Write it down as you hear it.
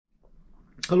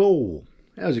Hello,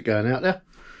 how's it going out there?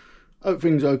 Hope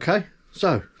things are okay.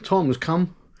 So, time has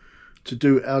come to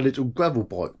do our little gravel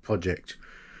bike project.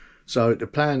 So the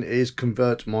plan is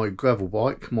convert my gravel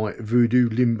bike, my Voodoo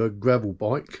Limber gravel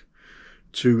bike,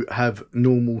 to have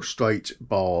normal straight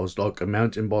bars like a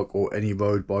mountain bike or any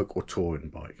road bike or touring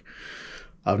bike.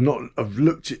 I've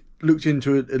looked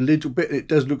into it a little bit, and it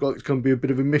does look like it's going to be a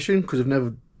bit of a mission because I've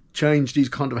never changed these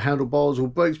kind of handlebars or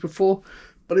brakes before,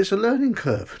 but it's a learning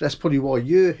curve. That's probably why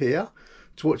you're here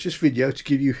to watch this video, to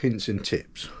give you hints and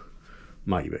tips.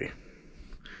 Maybe.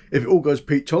 If it all goes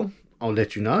Pete Tong, I'll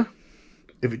let you know.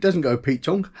 If it doesn't go Pete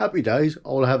Tong, happy days.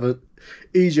 I'll have an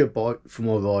easier bike for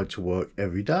my ride to work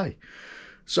every day.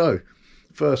 So,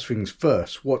 first things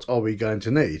first, what are we going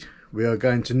to need? We are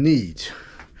going to need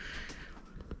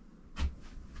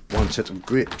one set of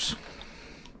grips.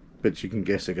 But you can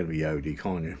guess they're going to be Yodi,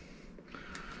 can't you?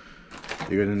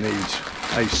 You're going to need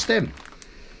a stem.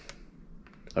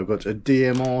 I've got a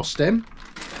DMR stem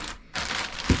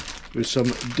with some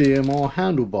DMR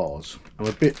handlebars. I'm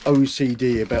a bit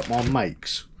OCD about my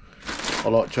makes. I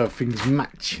like to have things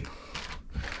matching.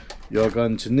 You're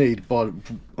going to need, I'm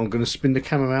going to spin the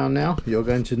camera around now. You're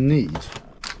going to need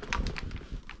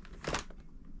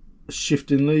a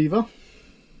shifting lever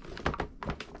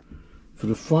for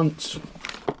the front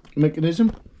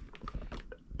mechanism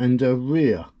and a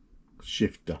rear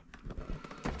shifter.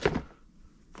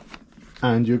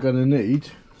 And you're going to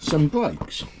need some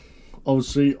brakes.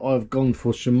 Obviously I've gone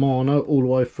for Shimano all the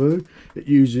way through. It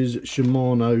uses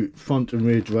Shimano front and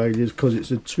rear derailleurs because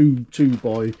it's a two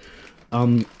by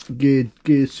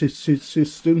gear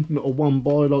system, not a one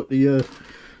by like the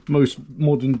most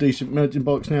modern decent mountain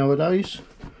bikes nowadays.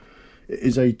 It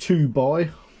is a 2 by,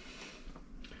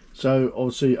 so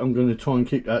obviously I'm going to try and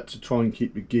keep that to try and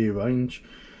keep the gear range.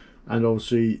 And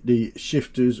obviously the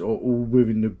shifters are all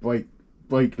within the brake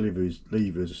levers,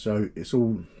 so it's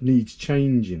all needs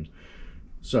changing.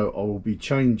 So I will be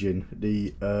changing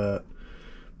the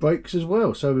brakes as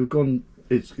well. So we've gone,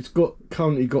 it's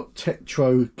currently got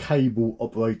tektro cable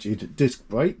operated disc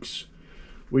brakes.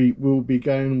 We will be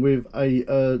going with a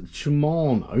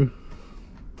Shimano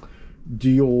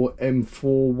Dior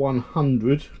M4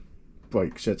 100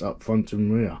 brake set up front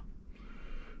and rear.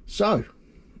 So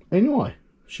anyway,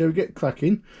 shall we get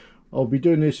cracking? I'll be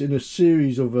doing this in a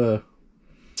series of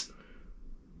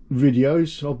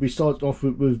videos. I'll be starting off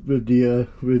with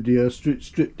the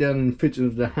strip down and fitting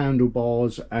of the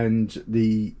handlebars and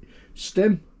the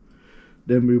stem.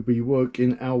 Then we'll be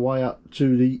working our way up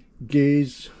to the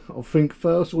gears, I think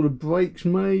first, or the brakes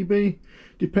maybe,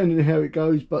 depending on how it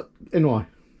goes. But anyway,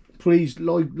 please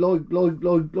like and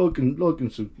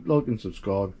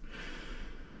subscribe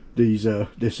this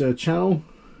channel.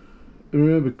 And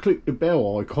remember, click the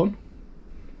bell icon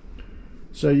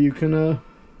so you can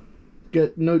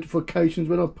get notifications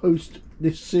when I post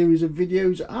this series of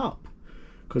videos up,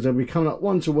 because they'll be coming up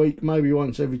once a week, maybe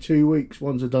once every 2 weeks,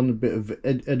 once I've done a bit of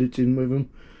editing with them.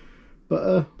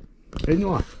 But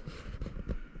anyway,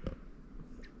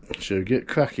 shall we get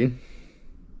cracking?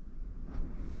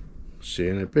 See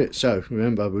you in a bit. So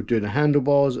remember, we're doing the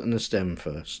handlebars and the stem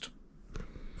first.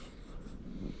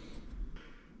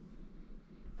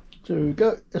 So there we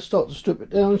go. Let's start to strip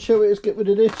it down, shall we? Let's get rid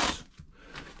of this.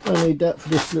 Don't need that for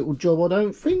this little job, I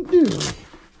don't think, do we?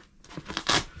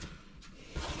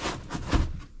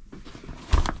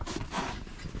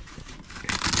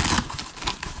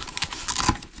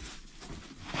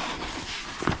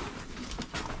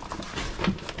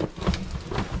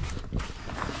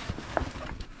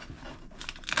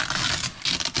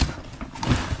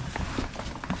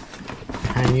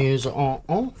 Panniers are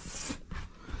off.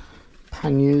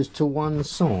 Panniers to one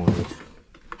side.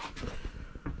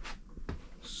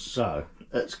 So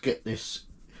let's get this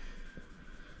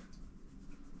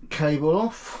cable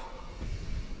off.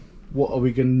 What are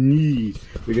we going to need?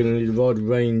 We're going to need a wide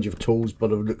range of tools by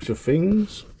the looks of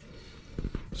things.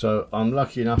 So I'm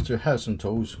lucky enough to have some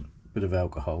tools, a bit of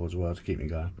alcohol as well to keep me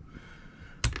going.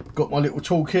 Got my little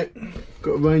toolkit,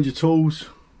 got a range of tools.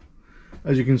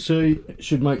 As you can see, it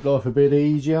should make life a bit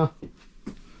easier.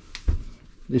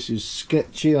 This is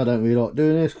sketchy. I don't really like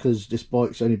doing this because this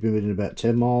bike's only been ridden about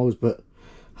 10 miles, but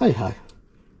hey ho,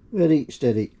 ready,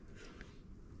 steady.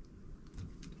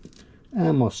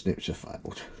 And my snips have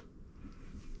failed.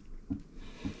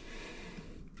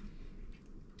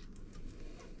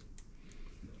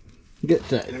 Get to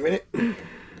that in a minute.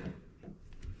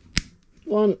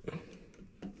 One.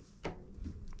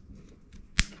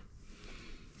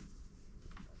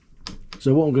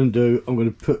 So what I'm going to do, I'm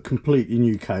going to put completely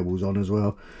new cables on as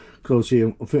well, because obviously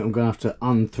I think I'm going to have to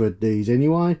unthread these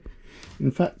anyway.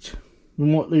 In fact, we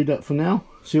might leave that for now,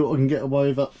 see what I can get away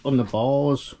with up on the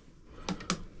bars.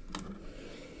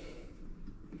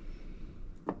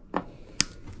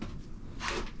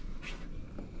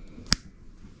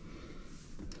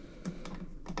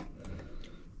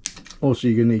 Also,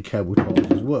 you're going to need cable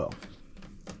ties as well.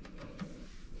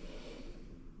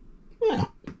 Yeah.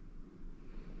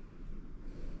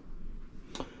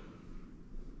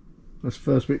 That's the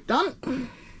first bit done.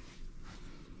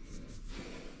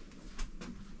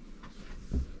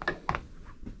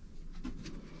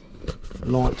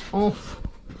 Lights off.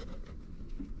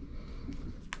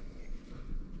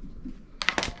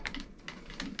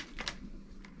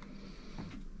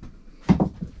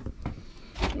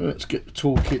 Let's get the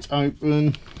toolkit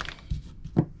open.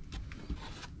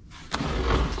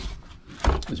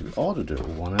 It's a bit hard to do it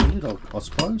all one-handed, I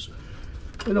suppose.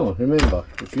 You know, remember,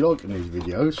 if you're liking these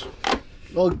videos,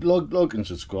 like and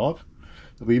subscribe.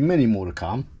 There'll be many more to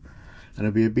come, and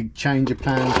there'll be a big change of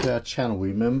plans to our channel.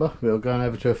 Remember, we're going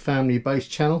over to a family-based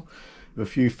channel with a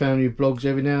few family vlogs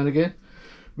every now and again.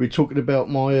 We're talking about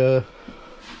my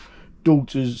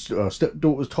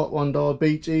stepdaughter's type 1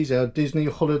 diabetes, our Disney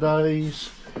holidays,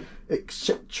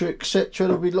 etc, etc.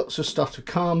 There'll be lots of stuff to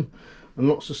come and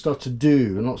lots of stuff to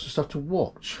do and lots of stuff to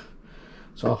watch,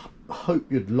 so I hope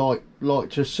you'd like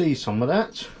to see some of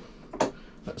that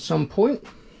at some point.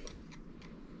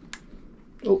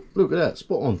 Oh, look at that,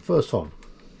 spot on, first time.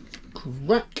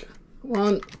 Crack.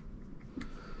 1,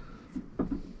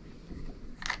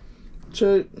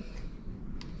 2.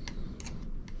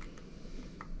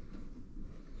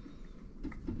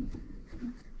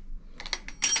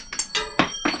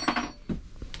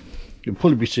 You'll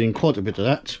probably be seeing quite a bit of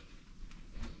that.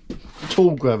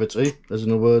 Tool gravity, as in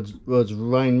the words of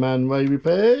Rain Man Ray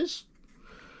Repairs.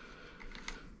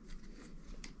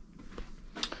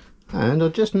 And I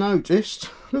just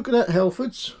noticed, look at that,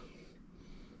 Halfords.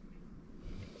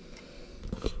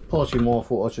 Partially my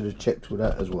fault, I should have checked with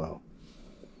that as well.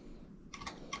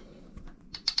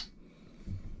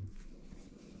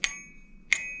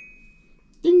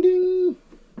 Ding ding.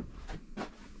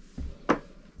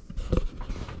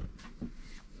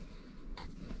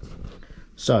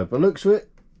 So, by the looks of it,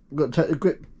 I've got to take the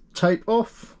grip tape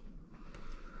off.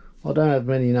 I don't have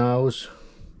many nails.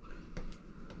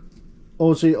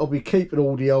 Obviously, I'll be keeping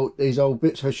all these old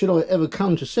bits, so should I ever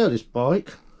come to sell this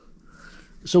bike,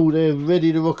 it's all there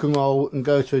ready to rock and roll and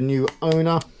go to a new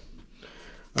owner,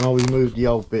 and I'll remove the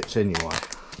old bits anyway.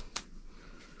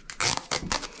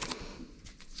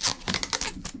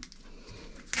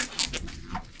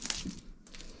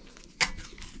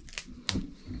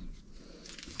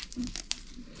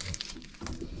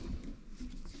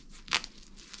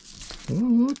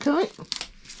 Okay,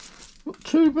 not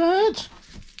too bad.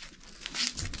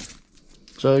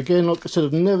 So again, like I said,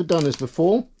 I've never done this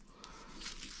before.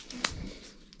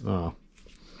 Might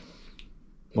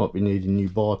be needing new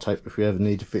bar tape if we ever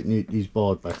need to fit these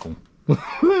bars back on.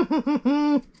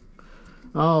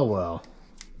 Oh well.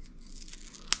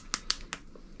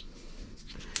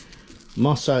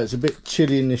 Must say it's a bit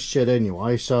chilly in this shed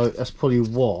anyway, so that's probably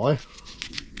why. A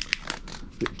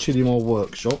bit chilly in my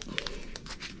workshop.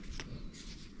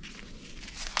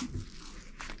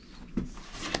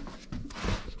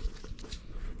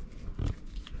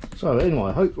 So anyway,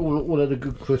 I hope all had a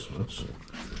good Christmas.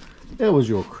 How was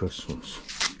your Christmas?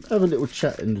 Have a little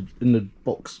chat in the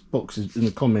boxes in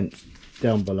the comments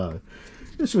down below.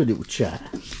 Just have a little chat.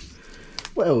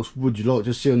 What else would you like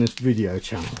to see on this video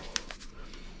channel?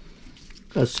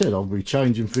 As I said, I'll be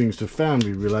changing things to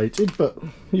family related, but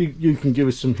you can give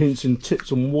us some hints and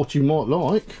tips on what you might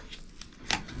like.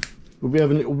 We'll be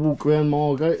having a little walk around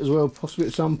Margate as well, possibly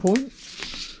at some point.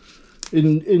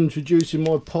 Introducing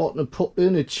my partner Poppy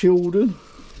and the children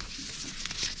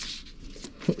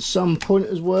at some point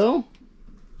as well.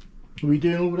 We'll be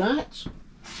doing all that.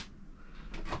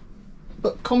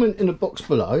 But comment in the box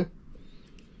below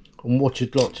on what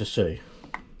you'd like to see.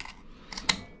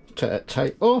 Take that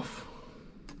tape off.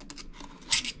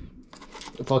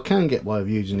 If I can get away with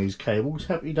using these cables,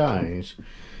 happy days.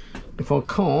 If I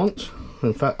can't,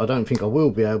 in fact I don't think I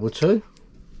will be able to,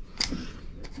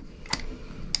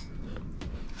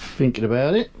 thinking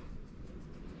about it,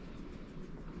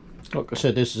 like I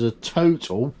said, this is a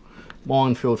total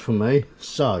minefield for me.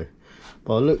 So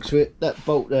by the looks of it, that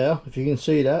bolt there, if you can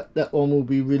see that one will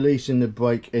be releasing the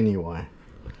brake anyway.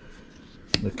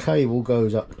 The cable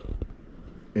goes up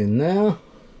in there,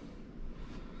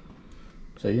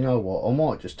 so you know what, I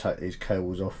might just take these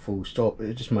cables off full stop.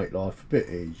 It'll just make life a bit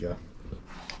easier.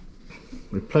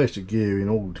 Replace the gearing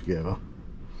all together.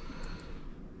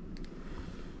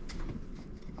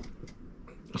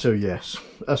 So yes,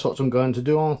 that's what I'm going to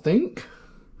do, I think.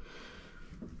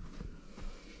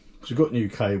 we've got new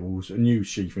cables, a new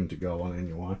sheathing to go on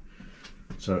anyway.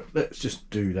 So let's just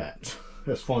do that.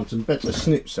 Let's find some better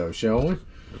snips though, shall we?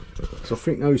 So I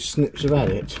think those snips have had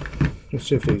it. Let's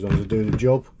see if these ones are doing the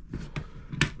job.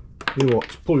 You know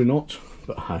what, probably not,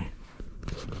 but hey.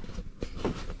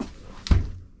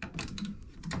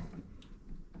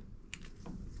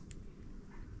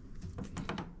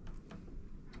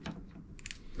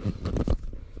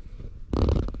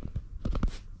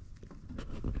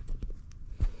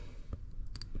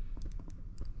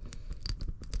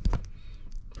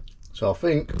 So I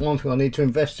think one thing I need to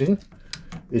invest in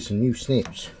is some new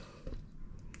snips.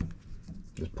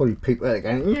 There's probably people out there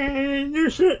going, yeah, new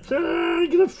snips, you're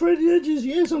going to fray the edges.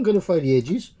 Yes, I'm going to fray the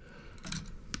edges.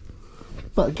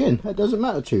 But again, that doesn't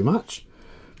matter too much,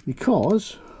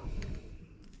 because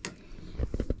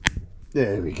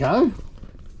there we go.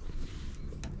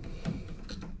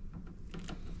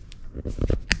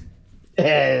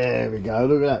 There we go,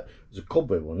 look at that. There's a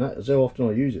cobweb on that. That's how often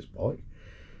I use this bike.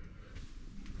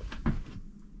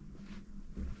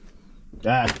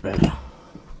 That's better.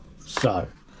 So,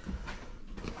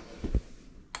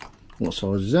 what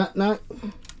size is that? No.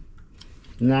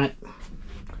 No.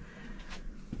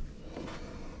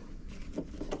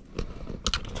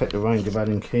 Take the range of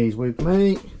Allen keys with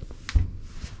me.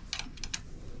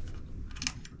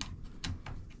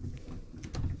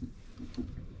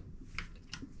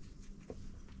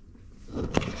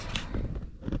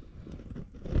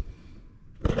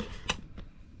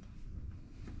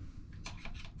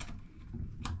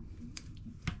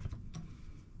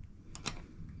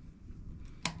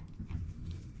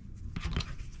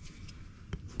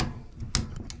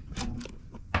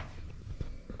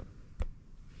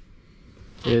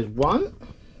 Here's one,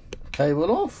 cable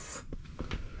off.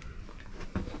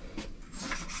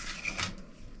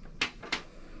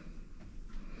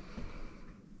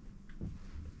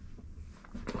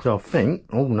 So I think,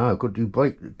 oh no, I've got to do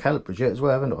brake calipers yet as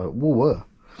well, haven't I? Whoa,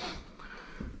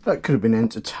 that could have been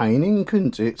entertaining,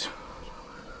 couldn't it?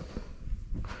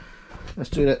 Let's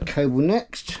do that cable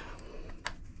next.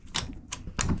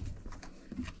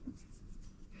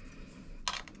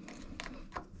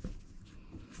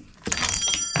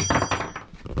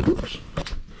 Oops.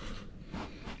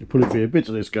 There'll probably be a bit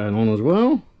of this going on as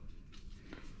well.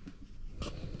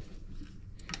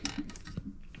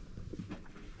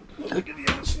 Look at the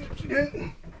other snips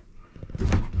again.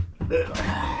 There.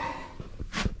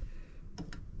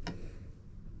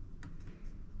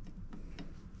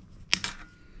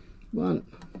 One,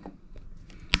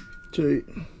 two,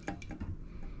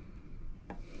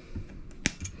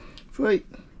 three.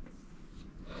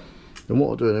 And what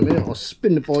I'll do in a minute, I'll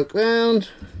spin the bike round.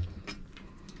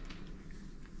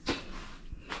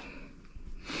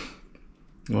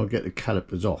 And I'll get the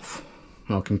calipers off.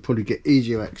 And I can probably get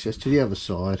easier access to the other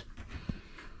side.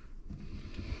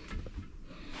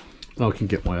 And I can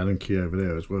get my Allen key over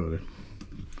there as well then.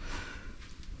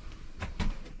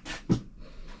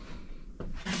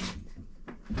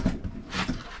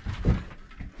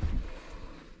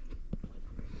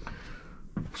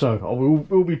 So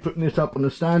I will be putting this up on the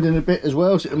stand in a bit as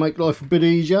well, so it'll make life a bit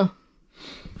easier.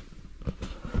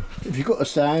 If you've got a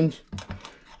stand,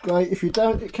 great. If you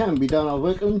don't, it can be done, I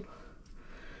reckon.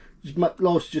 Just make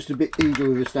life just a bit easier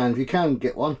with a stand. If you can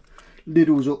get one,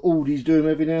 Lidl's or Aldi's do them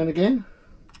every now and again.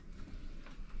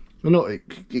 They're not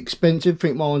expensive. I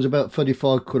think my one's about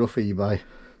 35 quid off eBay,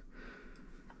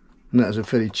 and that was a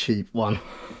fairly cheap one.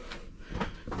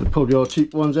 There probably are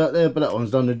cheap ones out there, but that one's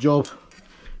done the job.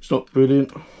 It's not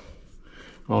brilliant.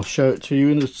 I'll show it to you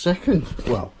in a second.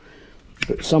 Well,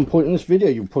 at some point in this video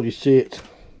you'll probably see it.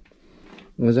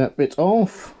 There's that bit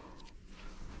off.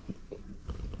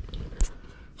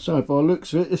 So by the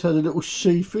looks of it, this has a little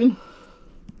sheathing.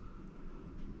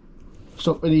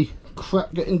 Stop any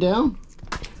crap getting down.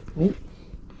 Oh,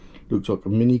 looks like a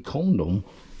mini condom.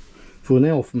 For an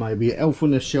elf maybe, elf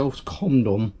on the shelf's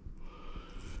condom.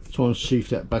 Try and sheath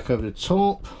that back over the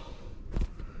top.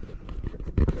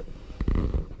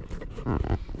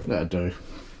 That'll do.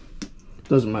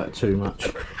 Doesn't matter too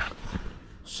much.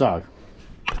 So,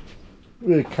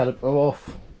 rear caliper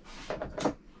off.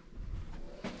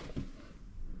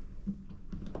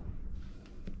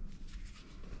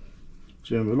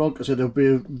 So, like I said, there'll be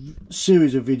a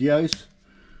series of videos.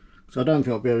 So I don't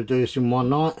think I'll be able to do this in one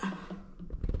night.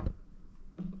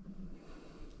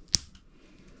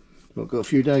 I've got a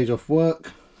few days off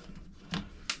work.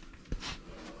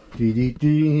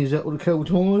 Is that what the cable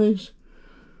tie is?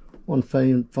 One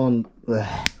final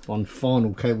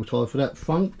cable tie for that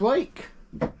front brake.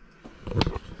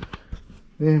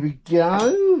 There we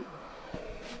go.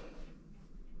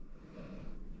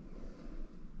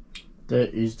 There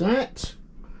is that.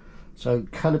 So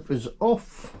calipers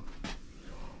off.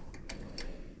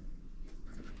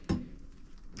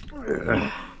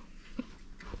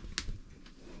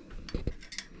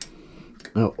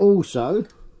 Now also,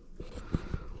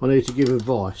 I need to give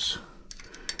advice.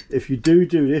 If you do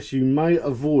this, you may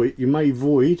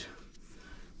void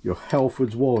your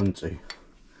Halfords warranty.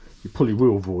 You probably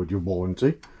will void your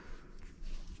warranty,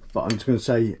 but I'm just going to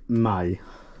say may.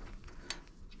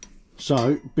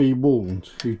 So be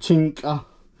warned. You tinker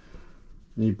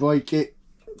and you break it,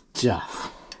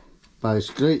 jaff.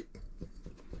 Basically,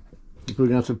 you're probably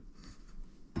going to have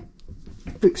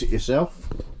to fix it yourself.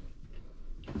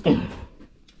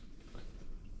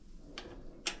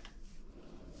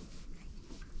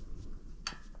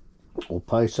 Or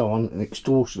pay someone an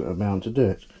extortionate amount to do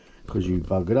it because you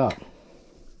buggered up.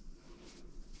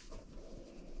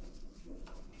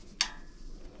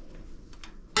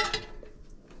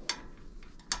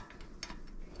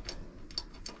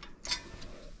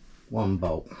 One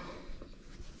bolt.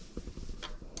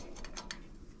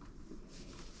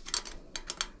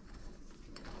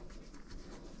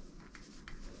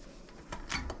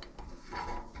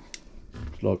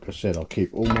 Like I said, I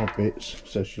keep all my bits,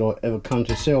 so should I ever come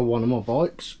to sell one of my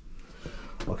bikes,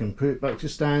 I can put it back to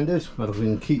standard and I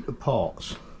can keep the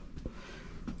parts.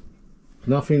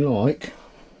 Nothing like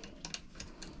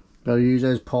better use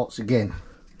those parts again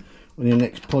on your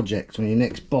next project, on your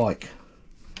next bike.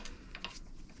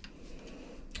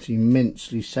 It's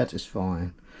immensely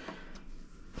satisfying.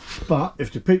 But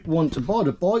if the people want to buy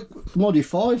the bike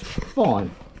modified,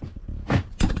 fine.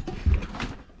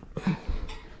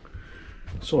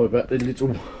 Sorry about the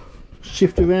little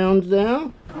shift around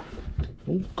now.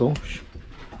 Oh gosh.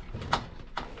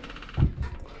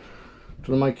 Trying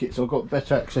to make it so I've got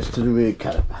better access to the rear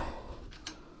caliper.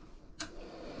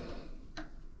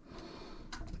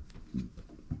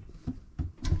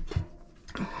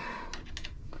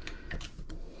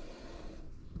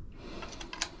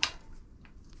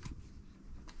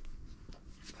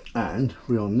 And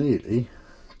we are nearly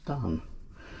done.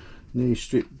 Nearly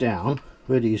stripped down,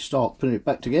 ready to start putting it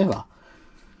back together.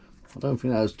 I don't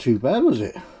think that was too bad, was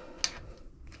it?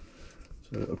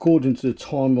 So according to the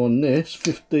time on this,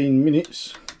 15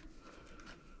 minutes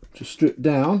to strip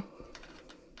down.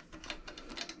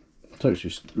 It takes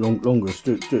you longer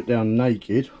to strip down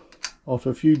naked after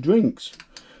a few drinks.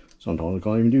 Sometimes I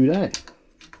can't even do that.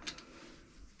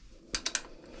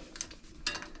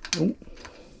 Oh.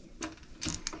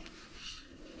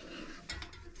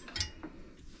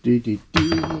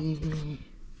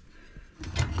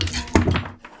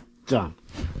 Done.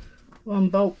 One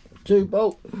bolt, two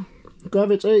bolt,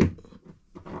 gravity.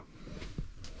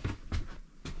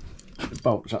 The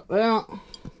bolts up there.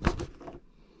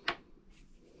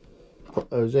 Put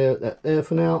those there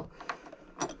for now.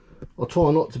 I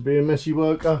try not to be a messy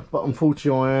worker, but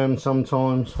unfortunately I am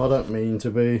sometimes. I don't mean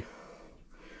to be.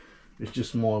 It's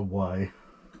just my way.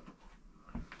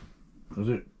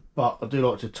 But I do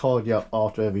like to tidy up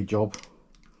after every job,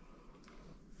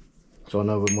 so I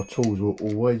know where my tools will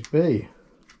always be.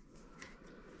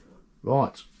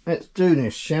 Right, let's do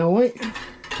this, shall we?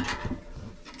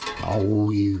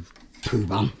 Oh, you poo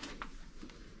bum.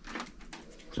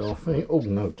 So I think, oh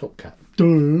no, top cap.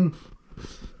 Duh.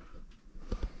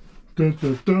 Duh,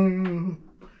 duh, duh.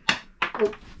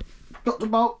 Oh, got the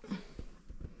bolt.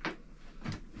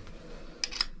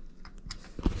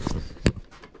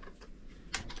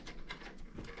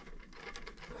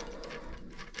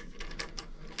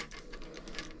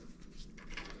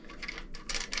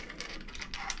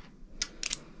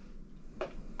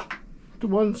 To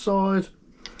one side.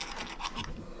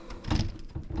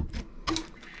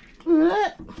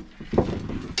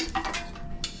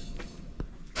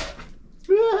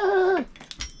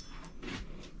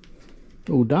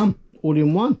 All done, all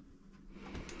in one.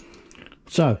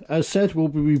 So as said, we'll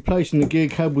be replacing the gear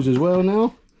cables as well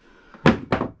now.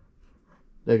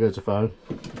 There goes the phone.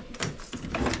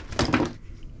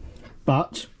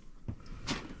 But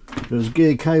there's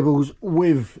gear cables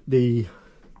with the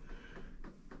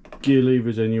gear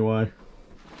levers anyway,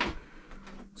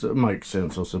 so it makes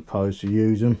sense, I suppose, to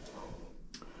use them.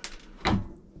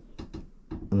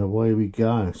 And away we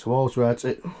go. So whilst we're at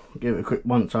it, I'll give it a quick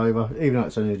once over, even though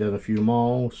it's only done a few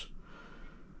miles.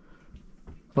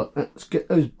 But let's get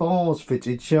those bars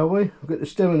fitted, shall we? We'll get the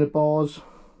stem and the bars.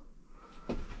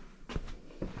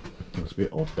 That's a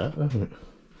bit odd, that, isn't it?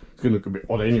 It's going to look a bit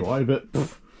odd anyway, but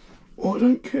pff, I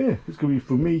don't care. It's going to be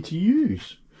for me to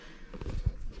use.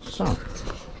 So,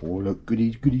 all the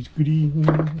goodies, goodies, goodies.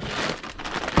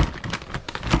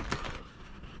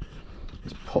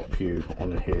 Let's pop you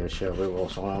on here, shall we,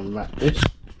 whilst I unwrap this.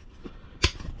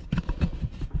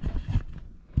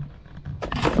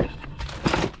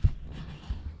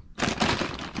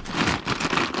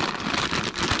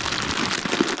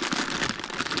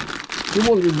 You're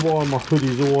wondering why my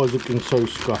hoodie's always looking so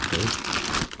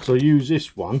scruffy. So I use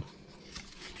this one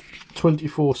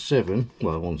 24/7.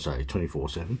 Well, I won't say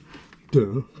 24/7.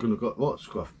 Duh, gonna got a lot of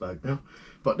scruff bag now.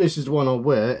 But this is the one I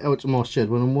wear out to my shed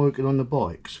when I'm working on the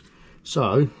bikes.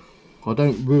 So I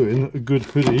don't ruin a good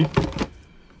hoodie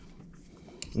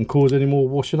and cause any more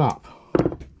washing up.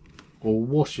 Or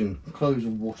washing, clothes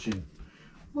and washing.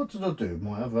 What did I do with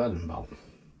my other Allen bolt?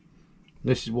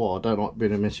 This is why I don't like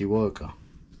being a messy worker.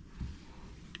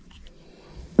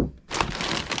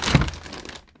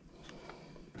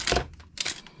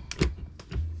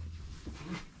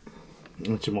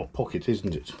 It's in my pocket,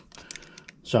 isn't it?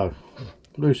 So,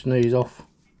 loosen these off.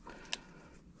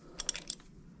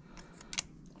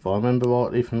 If I remember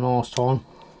rightly from last time,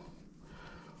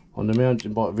 on the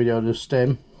mountain bike video, the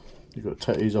stem, you've got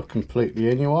to take these off completely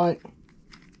anyway.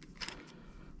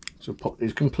 So pop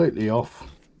these completely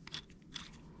off.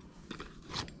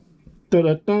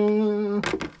 Da-da-da.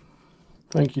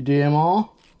 Thank you, DMR.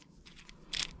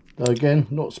 Though again,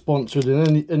 not sponsored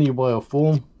in any way or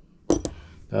form.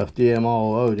 If DMR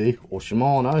or Odie or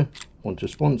Shimano want to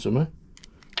sponsor me,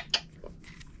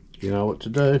 you know what to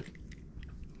do.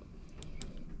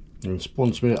 And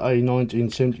sponsor me at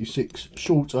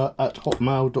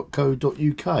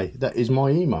a1976shorter@hotmail.co.uk. That is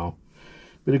my email.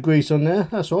 Bit of grease on there,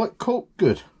 that's alright, cool,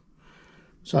 good.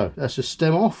 So that's the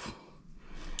stem off.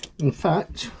 In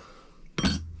fact,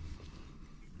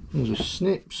 those are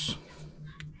snips.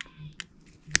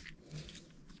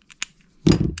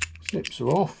 Snips are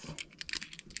off.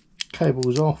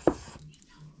 Cables off.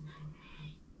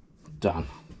 Done.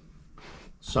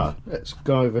 So let's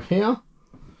go over here.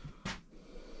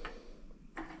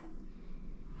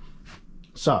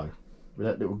 So with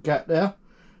that little gap there,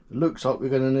 it looks like we're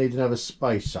going to need another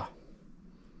spacer.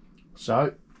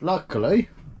 So luckily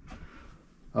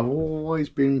I've always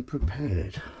been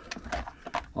prepared.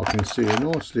 I can see a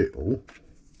nice little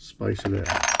spacer there.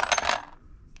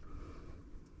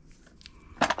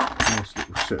 Nice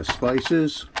little set of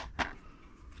spacers.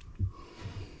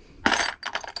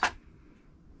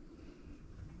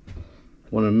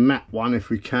 Want a matte one if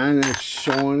we can. It's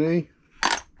shiny.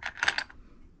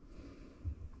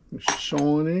 It's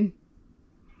shiny.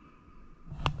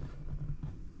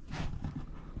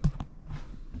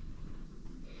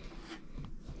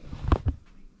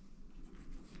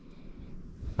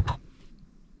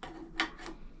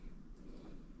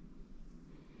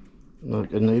 I'm going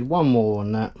to need one more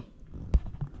on that.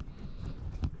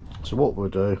 So what we'll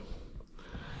do,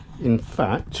 in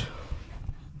fact,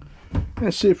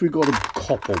 let's see if we've got a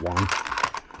copper one.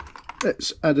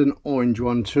 Let's add an orange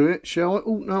one to it, shall I?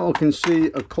 Oh no, I can see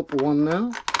a copper one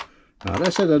now. Now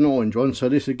let's add an orange one, so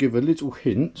this will give a little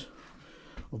hint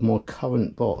of my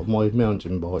current bike, of my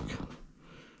mountain bike.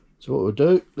 So what we'll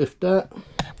do, lift that,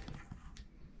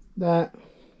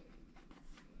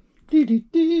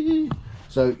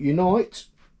 So Unite,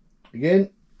 again,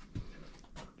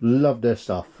 love their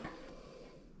stuff.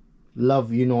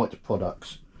 Love Unite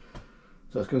products.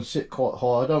 So it's going to sit quite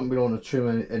high. I don't really want to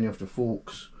trim any of the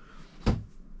forks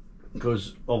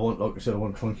because I want, like I said, I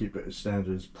want to try and keep it as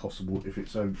standard as possible if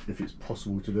it's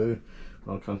possible to do.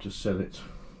 I can't just sell it.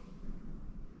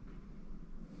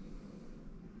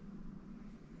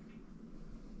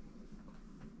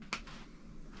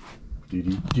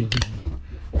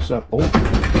 So,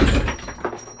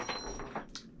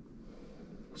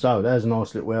 so there's a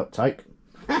nice little outtake.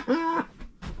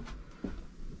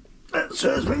 That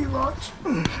serves me right.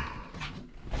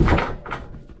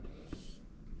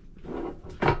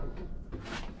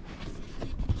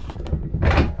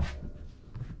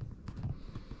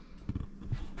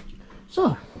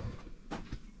 So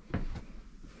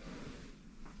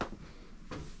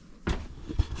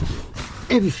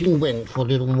everything went for a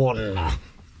little wander.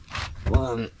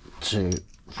 1, 2,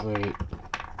 3,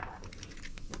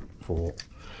 4.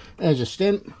 There's a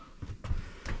stem.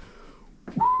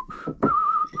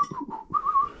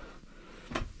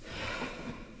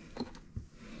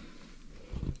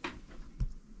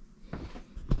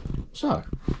 So,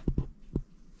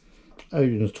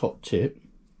 Odin's top tip,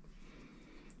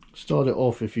 start it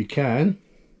off if you can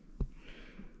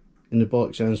in the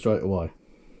bike stand straight away.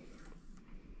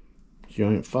 So you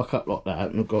don't fuck up like that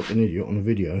and look like an idiot on a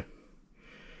video.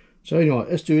 So anyway,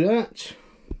 let's do that.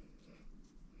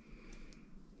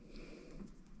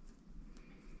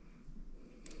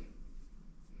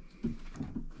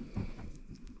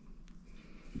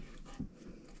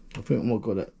 I think I might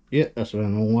got that. Yeah, that's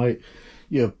around the wrong way.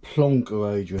 You're a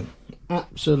plonker, Adrian.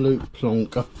 Absolute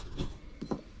plonker.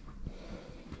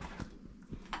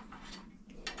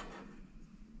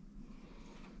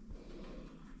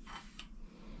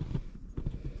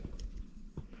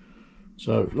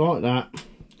 So like that.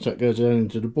 So that goes down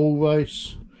into the ball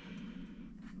race.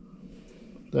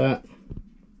 That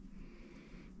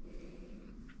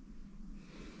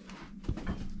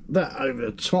over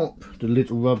the top, the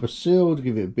little rubber seal to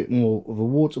give it a bit more of a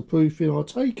waterproofing, I'll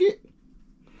take it.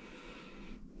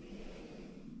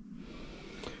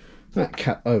 That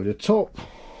cap over the top.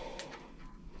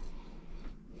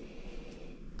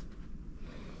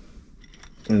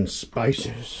 And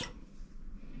spacers.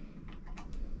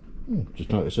 Just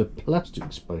noticed the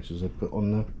plastic spacers they put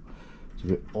on there. It's a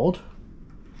bit odd.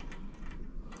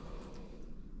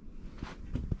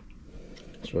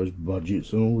 I suppose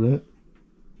budgets and all that.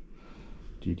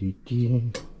 2,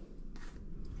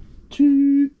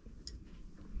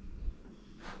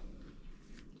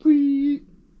 3.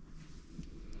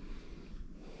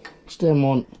 Stem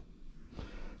on.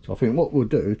 So I think what we'll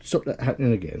do to stop that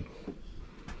happening again,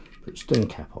 put stem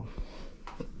cap on.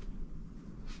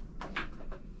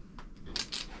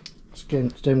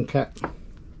 Stem cap,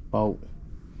 bolt.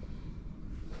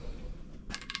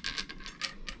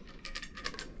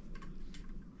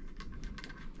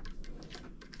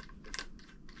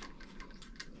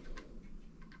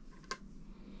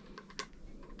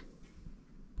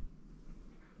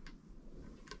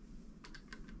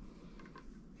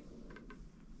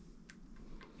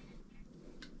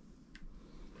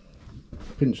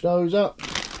 Pinch those up.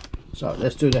 So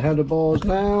let's do the handlebars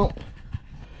now.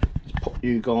 Let's pop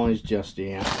you guys just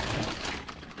here.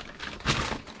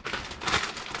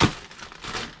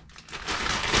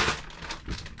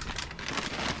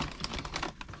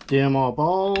 DMR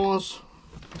bars.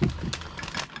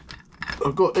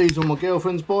 I've got these on my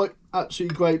girlfriend's bike.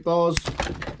 Absolutely great bars.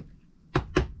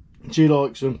 She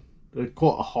likes them. They're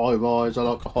quite a high rise. I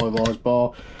like a high rise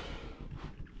bar.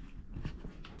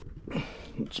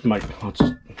 Just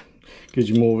gives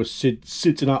you more of a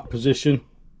sitting up position,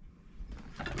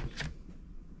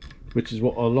 which is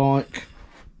what I like.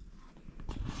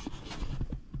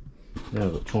 Now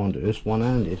I've got to try and do this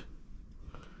one-handed.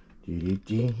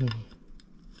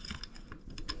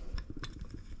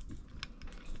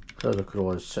 So I could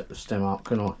always set the stem up,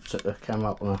 can I? Set the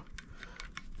camera up on a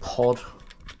pod.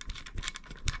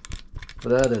 But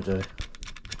there they do.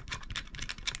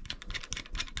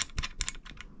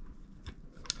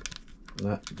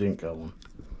 That didn't go on.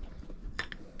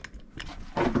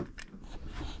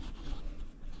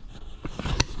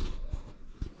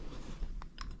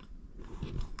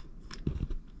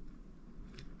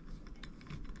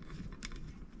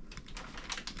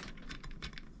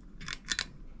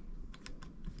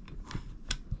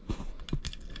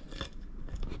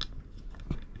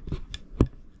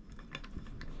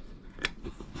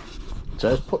 So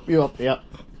let's put you up here.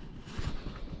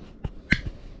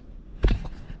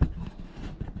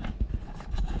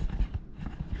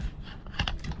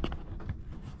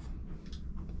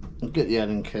 Get the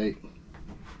Allen key.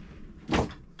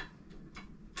 Not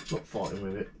fighting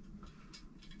with it.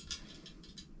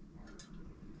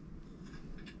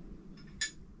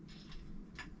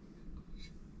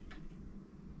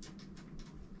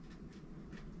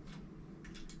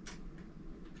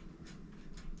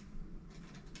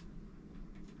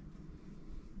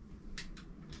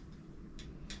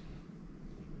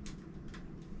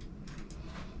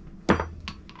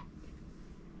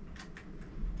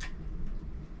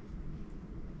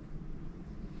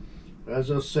 As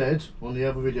I said on the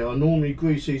other video, I normally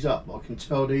grease these up, but I can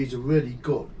tell these have already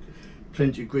got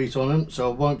plenty of grease on them, so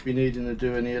I won't be needing to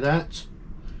do any of that,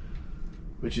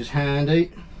 which is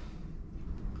handy.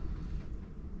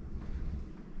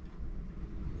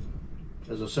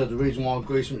 As I said, the reason why I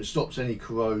grease them, it stops any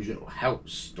corrosion, or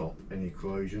helps stop any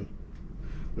corrosion.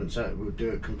 I wouldn't say it will do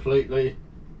it completely,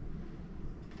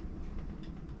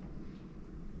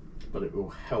 but it will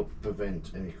help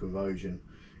prevent any corrosion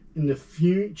in the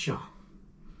future.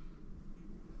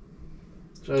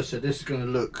 So as I said, this is going to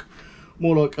look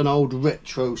more like an old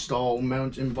retro style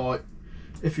mountain bike.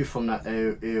 If you're from that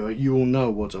era, you will know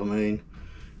what I mean.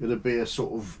 It'll be a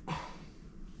sort of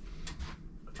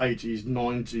 80s,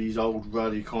 90s old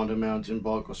rally kind of mountain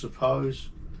bike, I suppose.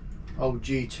 Old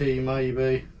GT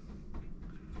maybe.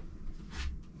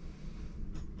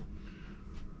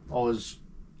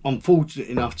 I'm fortunate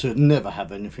enough to never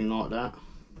have anything like that.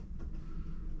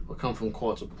 I come from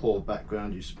quite a poor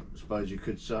background, you suppose you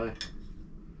could say.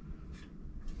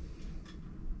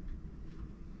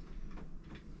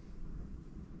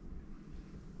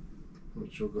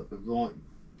 Make sure I've got the right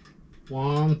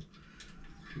one.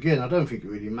 Again, I don't think it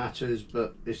really matters,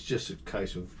 but it's just a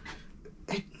case of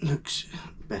it looks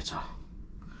better.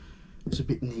 It's a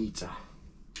bit neater.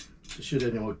 So should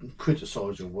anyone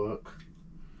criticise your work.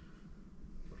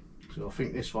 So I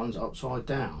think this one's upside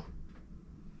down.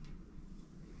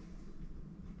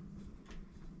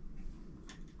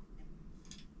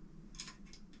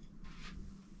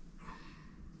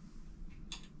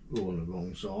 We're on the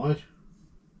wrong side,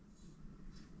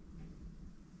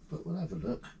 but we'll have a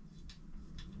look.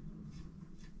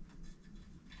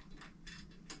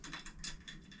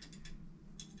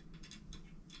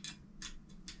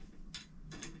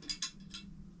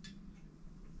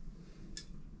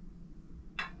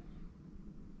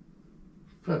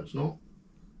 Perhaps not,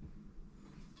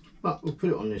 but we'll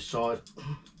put it on this side.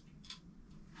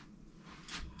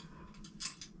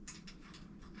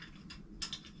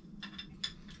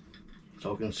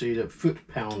 So I can see the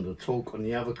foot-pound of torque on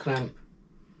the other clamp.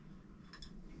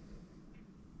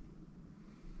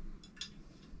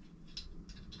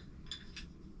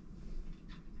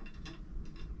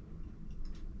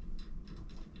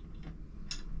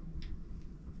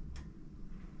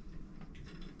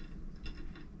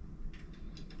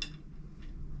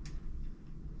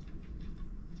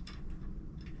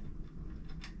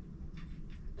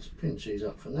 Just pinch these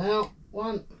up for now.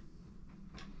 One.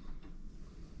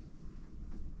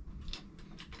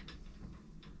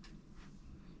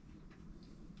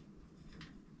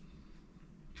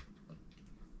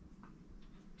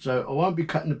 So I won't be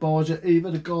cutting the bars yet either.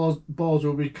 The bars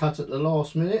will be cut at the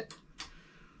last minute.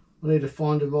 I need to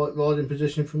find the right riding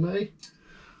position for me.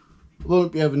 I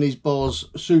won't be having these bars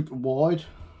super wide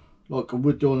like I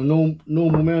would do on a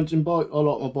normal mountain bike. I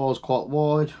like my bars quite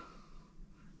wide.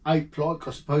 8 ply,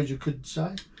 I suppose you could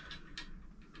say.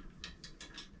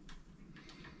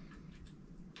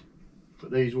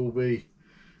 But these will be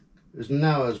as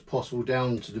narrow as possible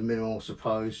down to the minimum, I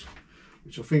suppose.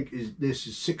 Which I think this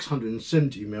is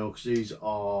 670mm, because these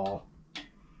are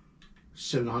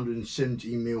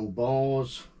 770mm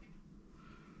bars.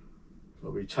 So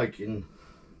I'll be taking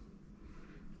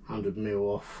 100mm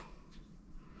off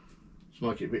to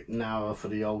make it a bit narrower for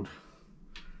the old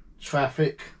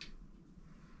traffic.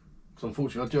 Because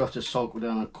unfortunately I do have to cycle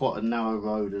down quite a narrow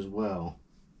road as well.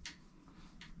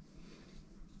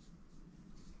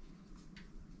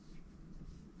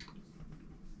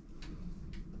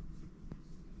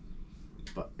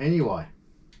 But anyway,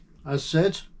 as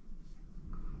said,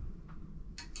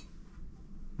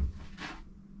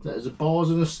 there's the bars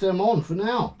and the stem on for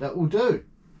now. That will do.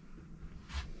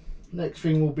 Next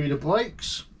thing will be the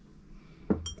brakes,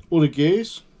 or the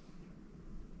gears.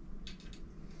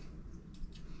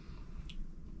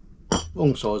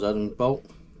 Wrong size Adam bolt.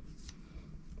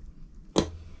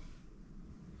 So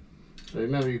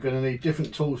remember, you're going to need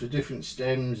different tools for different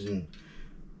stems, and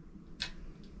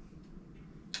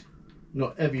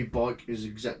not every bike is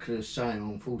exactly the same,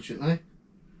 unfortunately.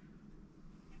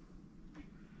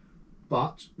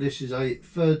 But this is a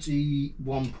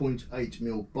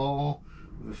 31.8mm bar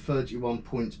with a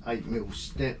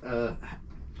 31.8mm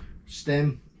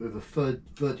stem with a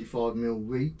 35mm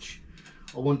reach.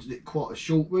 I wanted it quite a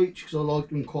short reach because I like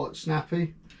them quite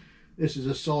snappy. This is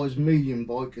a size medium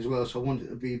bike as well, so I want it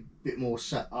to be a bit more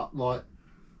set upright.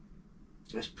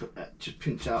 Let's put that, just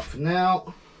pinch out for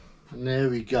now, and there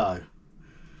we go.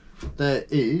 There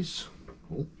is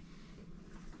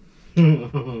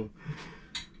the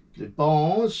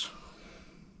bars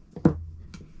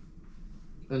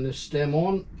and the stem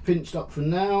on, pinched up for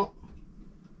now.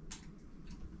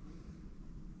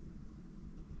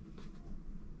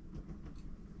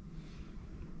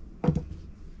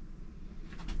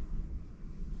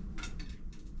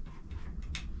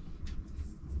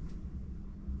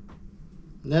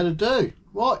 That'll do.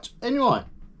 Right, anyway.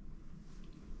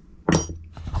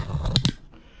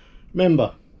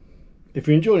 Remember, if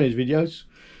you're enjoying these videos,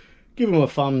 give them a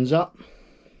thumbs up,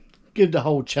 give the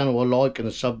whole channel a like and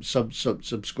a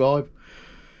subscribe.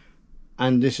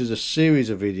 And this is a series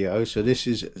of videos, so this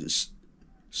is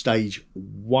stage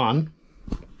 1,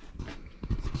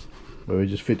 where we're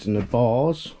just fitting the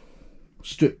bars,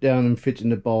 strip down and fitting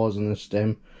the bars and the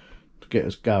stem to get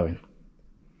us going.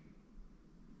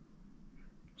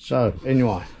 So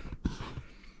anyway,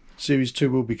 series 2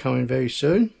 will be coming very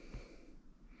soon.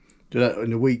 Do that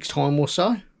in a week's time or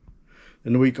so.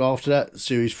 And the week after that,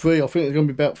 series 3. I think there's going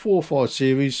to be about 4 or 5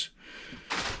 series.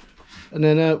 And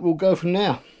then we'll go from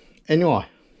there. Anyway,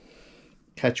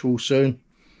 catch you all soon.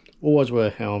 Always wear a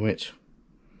helmet.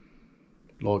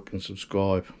 Like and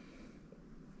subscribe.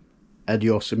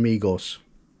 Adios amigos.